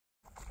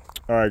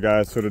Alright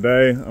guys, so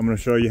today I'm going to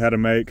show you how to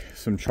make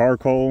some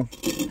charcoal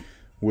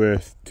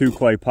with 2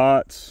 clay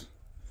pots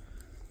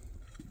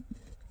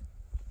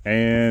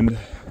and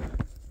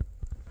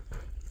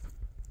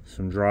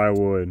some dry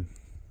wood.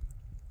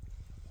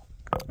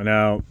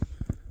 Now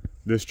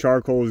this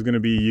charcoal is going to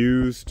be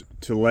used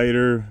to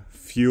later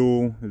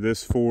fuel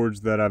this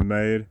forge that I've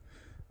made,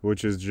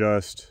 which is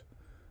just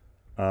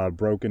a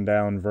broken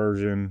down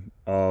version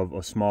of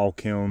a small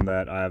kiln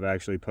that I've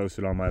actually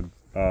posted on my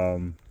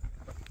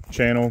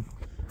channel.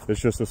 It's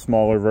just a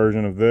smaller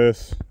version of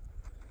this,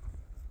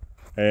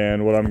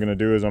 and what I'm going to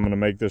do is I'm going to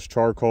make this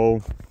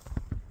charcoal,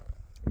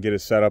 get it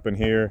set up in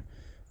here,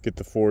 get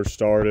the forge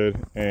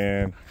started,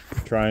 and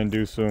try and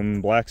do some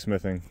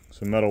blacksmithing,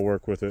 some metal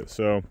work with it.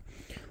 So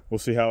we'll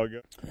see how it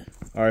goes.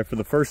 All right, for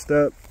the first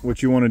step,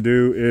 what you want to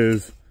do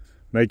is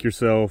make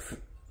yourself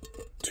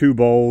 2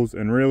 bowls,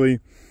 and really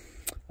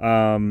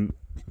you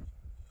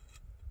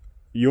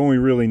only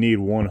really need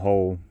 1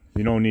 hole.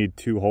 You don't need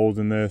 2 holes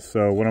in this.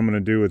 So what I'm going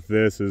to do with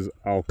this is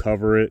I'll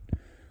cover it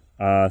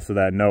so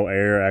that no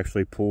air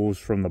actually pulls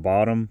from the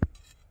bottom.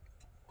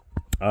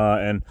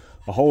 And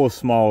a hole as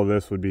small as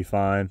this would be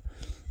fine.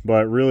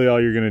 But really all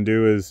you're going to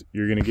do is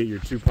you're going to get your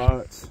 2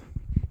 pots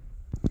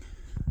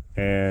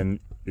and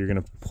you're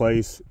going to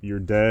place your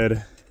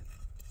dead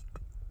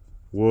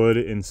wood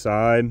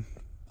inside,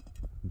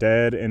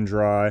 dead and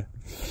dry.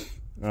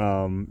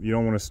 You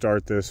don't want to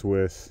start this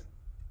with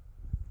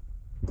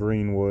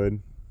green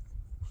wood,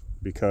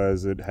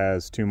 because it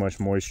has too much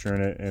moisture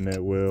in it and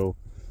it will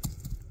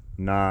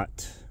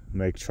not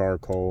make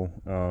charcoal.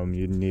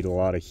 You need a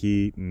lot of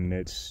heat, and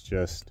it's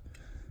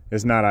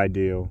not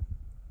ideal.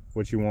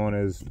 What you want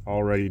is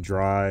already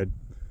dried,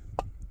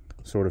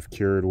 sort of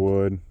cured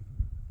wood,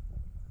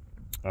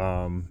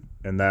 and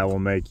that will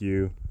make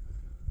you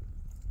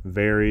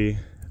very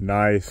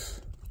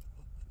nice,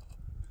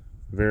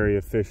 very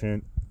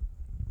efficient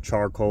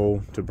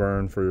charcoal to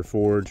burn for your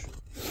forge.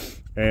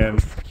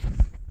 And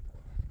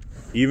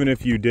even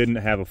if you didn't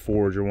have a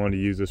forge or wanted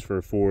to use this for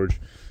a forge,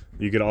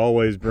 you could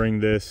always bring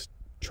this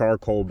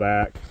charcoal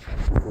back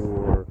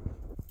for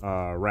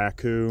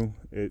raku.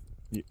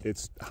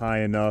 It's high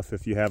enough.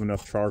 If you have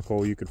enough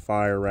charcoal, you could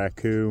fire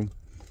raku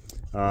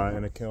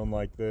in a kiln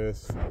like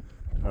this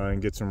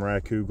and get some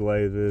raku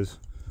glazes.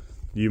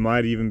 You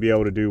might even be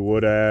able to do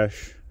wood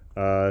ash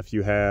if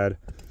you had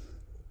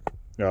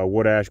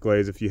wood ash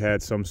glaze, if you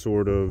had some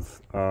sort of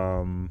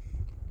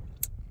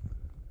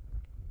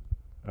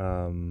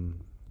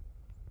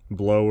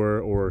blower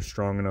or a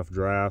strong enough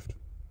draft.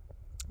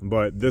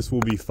 But this will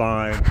be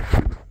fine.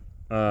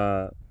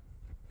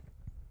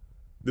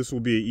 This will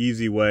be an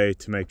easy way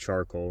to make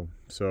charcoal.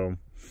 So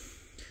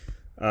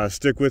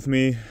stick with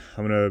me.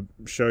 I'm gonna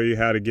show you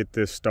how to get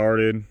this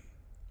started,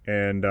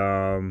 and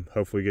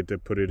hopefully get to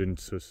put it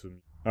into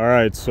some. All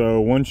right,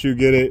 so once you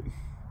get it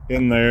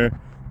in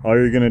there, all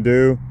you're gonna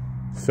do,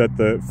 flip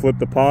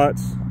the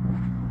pots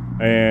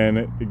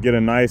and get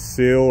a nice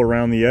seal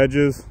around the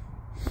edges,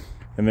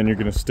 and then you're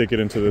going to stick it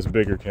into this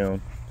bigger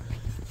kiln.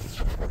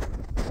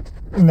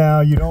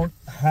 Now you don't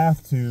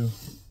have to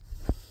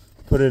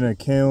put it in a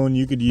kiln.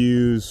 You could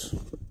use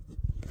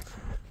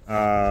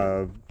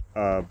a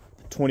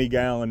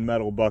 20-gallon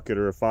metal bucket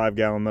or a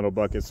 5-gallon metal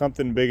bucket,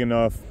 something big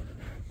enough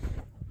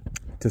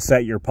to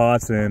set your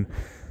pots in,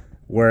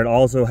 where it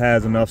also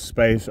has enough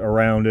space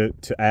around it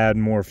to add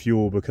more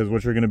fuel, because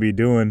what you're going to be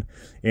doing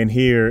in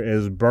here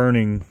is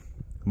burning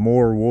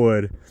more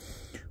wood,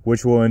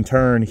 which will in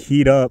turn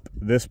heat up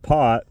this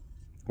pot,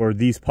 or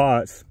these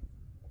pots,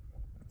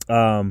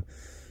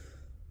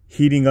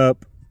 heating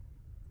up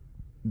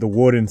the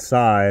wood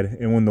inside.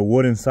 And when the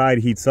wood inside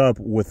heats up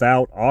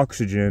without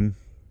oxygen,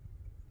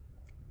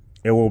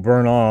 it will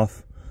burn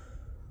off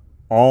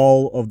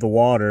all of the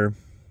water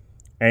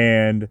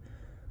and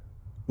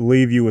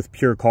leave you with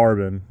pure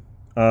carbon.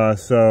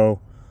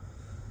 So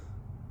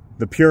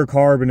the pure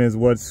carbon is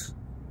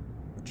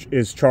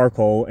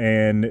charcoal,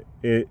 and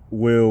it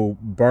will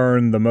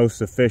burn the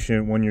most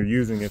efficient when you're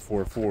using it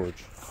for a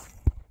forge.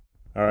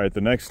 All right,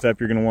 the next step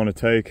you're going to want to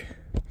take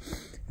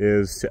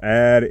is to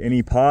add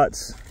any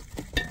pots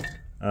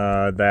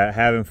that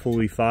haven't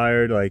fully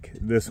fired, like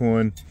this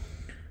one.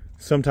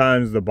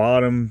 Sometimes the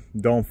bottom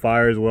don't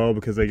fire as well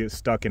because they get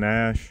stuck in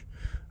ash.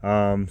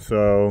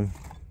 So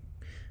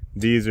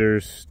these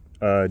are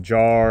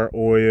jar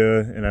oil,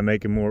 and I'm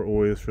making more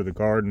oils for the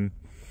garden.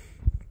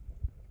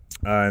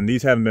 And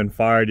these haven't been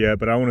fired yet,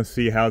 but I want to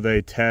see how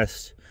they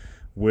test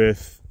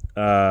with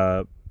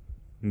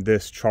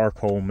this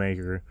charcoal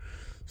maker.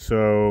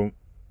 So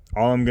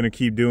all I'm going to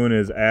keep doing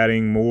is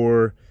adding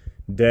more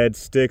dead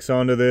sticks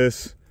onto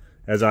this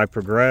as I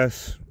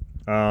progress,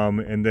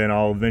 and then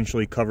I'll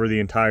eventually cover the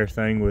entire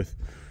thing with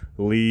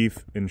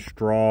leaf and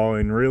straw.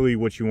 And really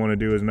what you want to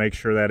do is make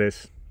sure that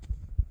it's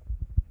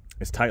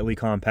as tightly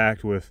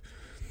compact with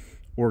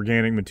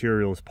organic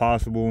material as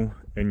possible,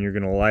 and you're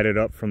going to light it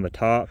up from the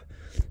top.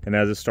 And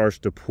as it starts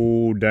to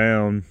cool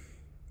down,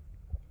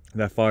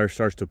 that fire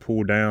starts to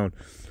cool down,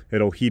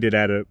 it'll heat it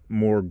at a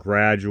more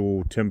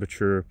gradual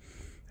temperature,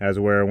 as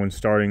where when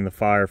starting the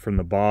fire from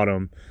the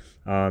bottom,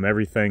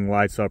 everything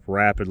lights up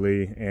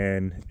rapidly,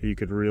 and you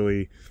could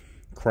really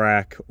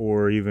crack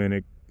or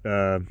even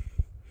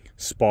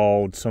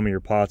spalled some of your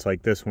pots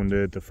like this one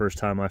did the first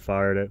time I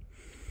fired it.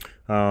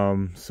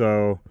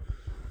 So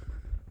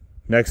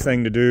next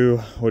thing to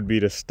do would be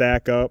to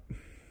stack up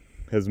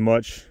as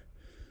much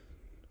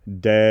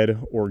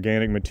dead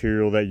organic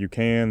material that you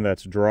can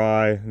that's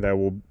dry, that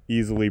will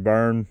easily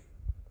burn,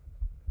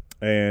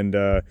 and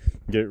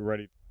get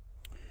ready.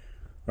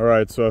 All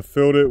right, so I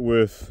filled it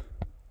with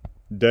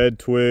dead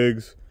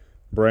twigs,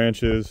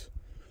 branches,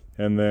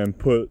 and then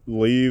put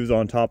leaves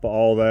on top of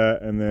all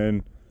that, and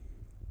then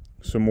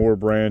some more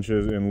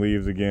branches and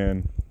leaves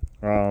again.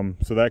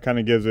 So that kind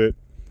of gives it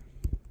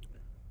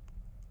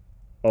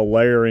a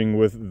layering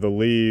with the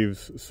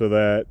leaves so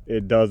that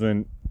it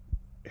doesn't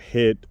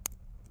hit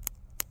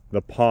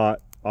the pot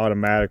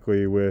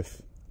automatically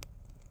with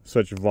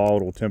such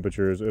volatile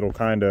temperatures. It'll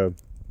kind of,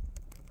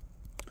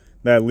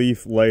 that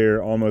leaf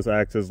layer almost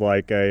acts as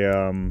like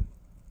a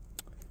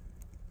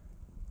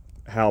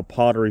how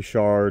pottery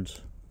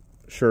shards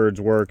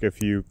work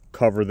if you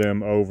cover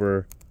them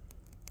over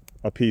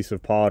a piece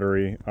of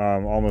pottery,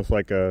 almost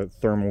like a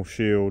thermal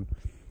shield.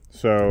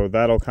 So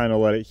that'll kind of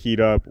let it heat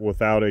up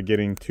without it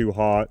getting too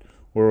hot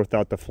or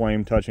without the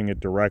flame touching it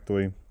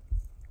directly.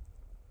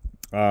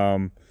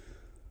 And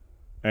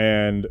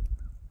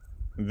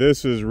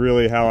this is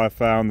really how I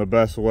found the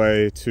best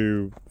way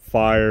to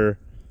fire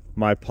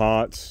my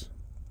pots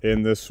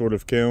in this sort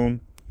of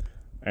kiln,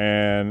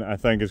 and I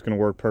think it's going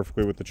to work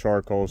perfectly with the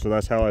charcoal. So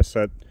that's how I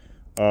set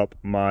up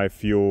my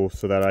fuel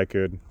so that I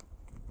could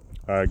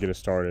get it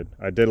started.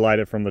 I did light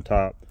it from the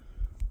top,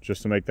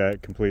 just to make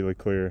that completely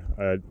clear.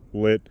 I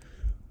lit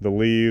the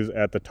leaves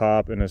at the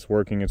top and it's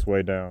working its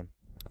way down.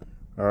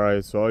 All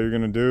right, so all you're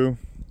going to do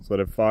is let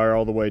it fire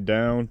all the way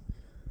down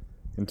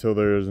until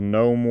there's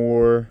no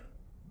more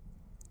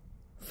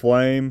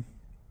flame.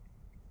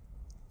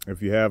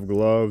 If you have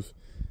gloves,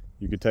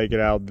 you could take it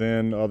out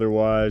then.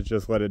 Otherwise,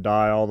 just let it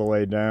die all the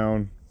way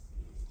down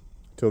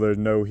until there's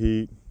no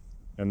heat.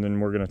 And then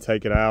we're going to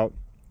take it out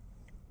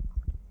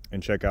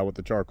and check out what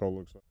the charcoal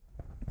looks like.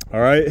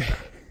 All right,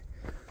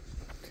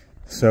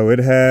 so it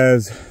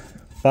has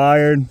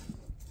fired.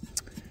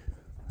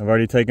 I've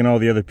already taken all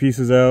the other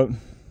pieces out.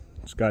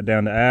 Just got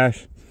down to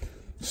ash.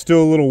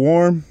 Still a little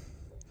warm,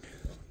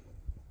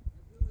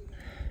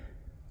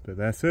 but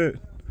that's it.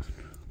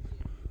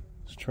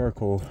 It's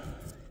charcoal.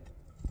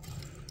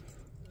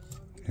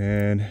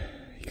 And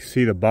you can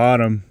see the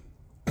bottom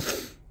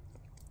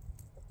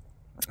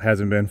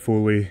hasn't been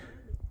fully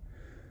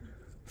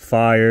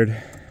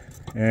fired.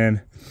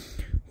 And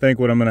I think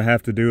what I'm gonna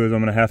have to do is I'm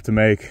gonna have to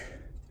make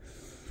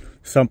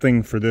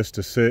something for this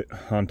to sit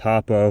on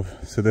top of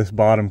so this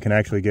bottom can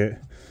actually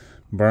get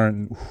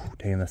burnt. Ooh,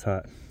 damn, that's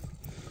hot.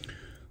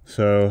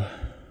 So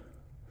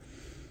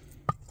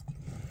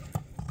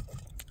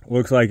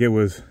looks like it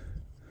was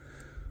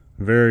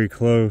very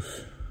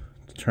close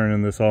to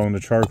turning this all into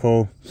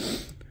charcoal,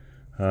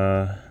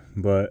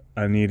 but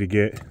I need to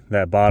get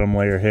that bottom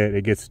layer hit.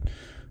 It gets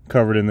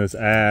covered in this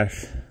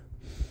ash,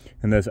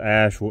 and this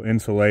ash will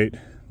insulate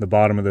the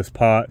bottom of this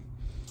pot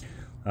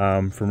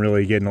from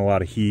really getting a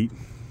lot of heat.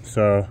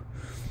 So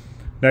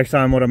next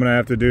time what I'm gonna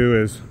have to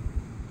do is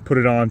put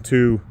it on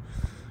 2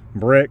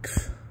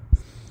 bricks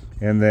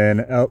and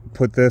then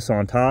put this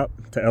on top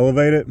to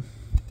elevate it,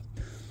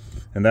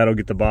 and that'll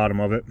get the bottom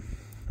of it.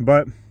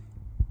 But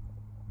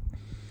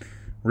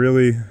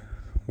really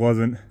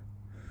wasn't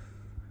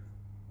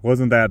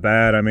that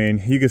bad. I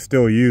mean, you could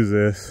still use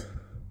this.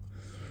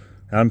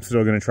 I'm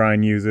still gonna try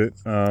and use it,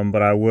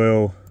 but I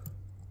will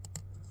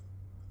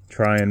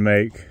try and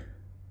make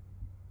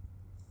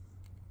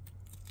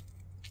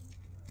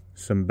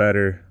some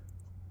better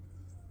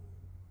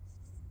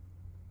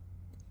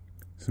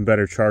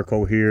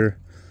charcoal here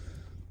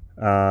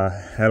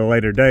at a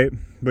later date.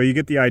 But you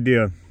get the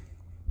idea.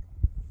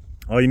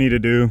 All you need to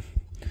do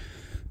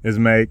is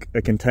make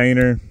a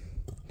container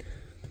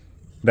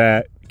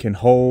that can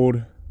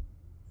hold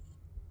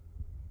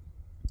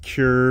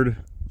cured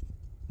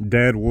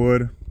dead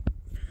wood,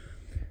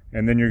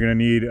 and then you're going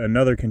to need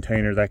another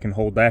container that can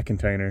hold that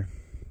container,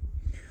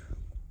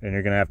 and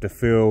you're going to have to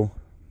fill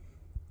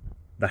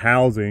the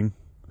housing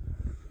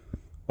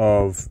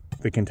of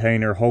the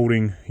container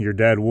holding your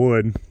dead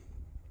wood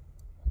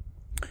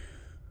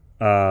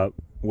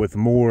with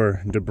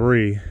more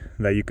debris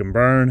that you can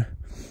burn,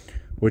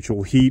 which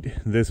will heat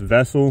this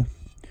vessel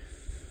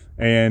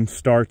and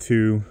start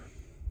to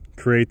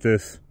create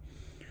this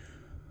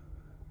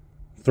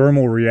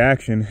thermal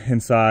reaction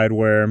inside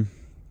where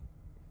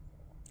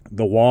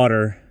the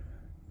water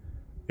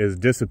is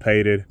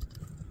dissipated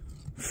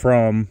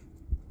from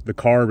the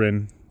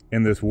carbon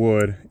in this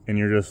wood, and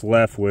you're just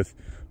left with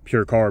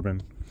pure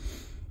carbon.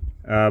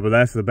 But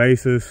that's the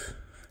basis.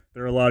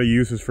 There are a lot of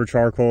uses for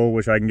charcoal,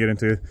 which I can get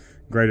into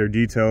greater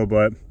detail,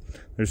 but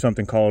there's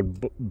something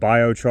called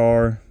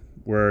biochar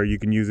where you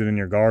can use it in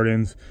your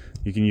gardens.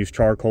 You can use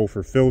charcoal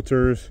for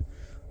filters.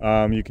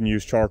 You can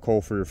use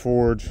charcoal for your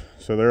forge.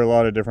 So there are a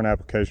lot of different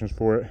applications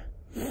for it.